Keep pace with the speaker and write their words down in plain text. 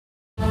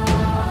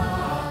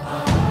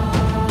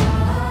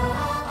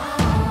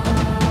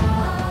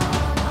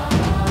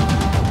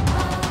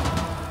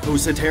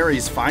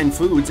Pusateri's Fine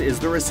Foods is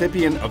the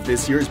recipient of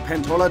this year's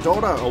PENTOLA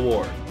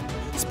Award,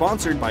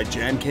 sponsored by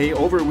Jan K.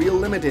 OVERWEEL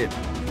Limited.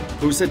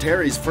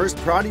 Pusateri's first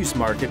produce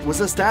market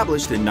was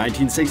established in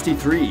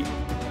 1963.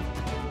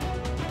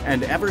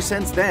 And ever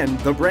since then,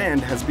 the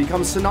brand has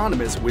become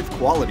synonymous with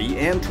quality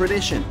and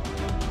tradition.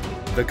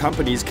 The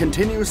company is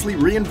continuously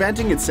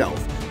reinventing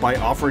itself by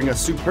offering a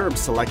superb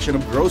selection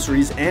of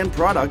groceries and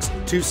products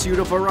to suit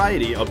a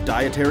variety of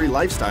dietary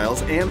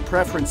lifestyles and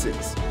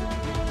preferences.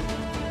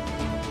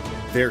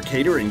 Their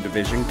catering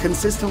division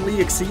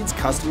consistently exceeds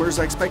customers'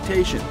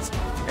 expectations,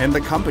 and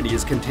the company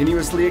is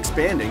continuously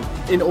expanding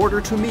in order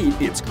to meet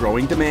its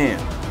growing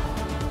demand.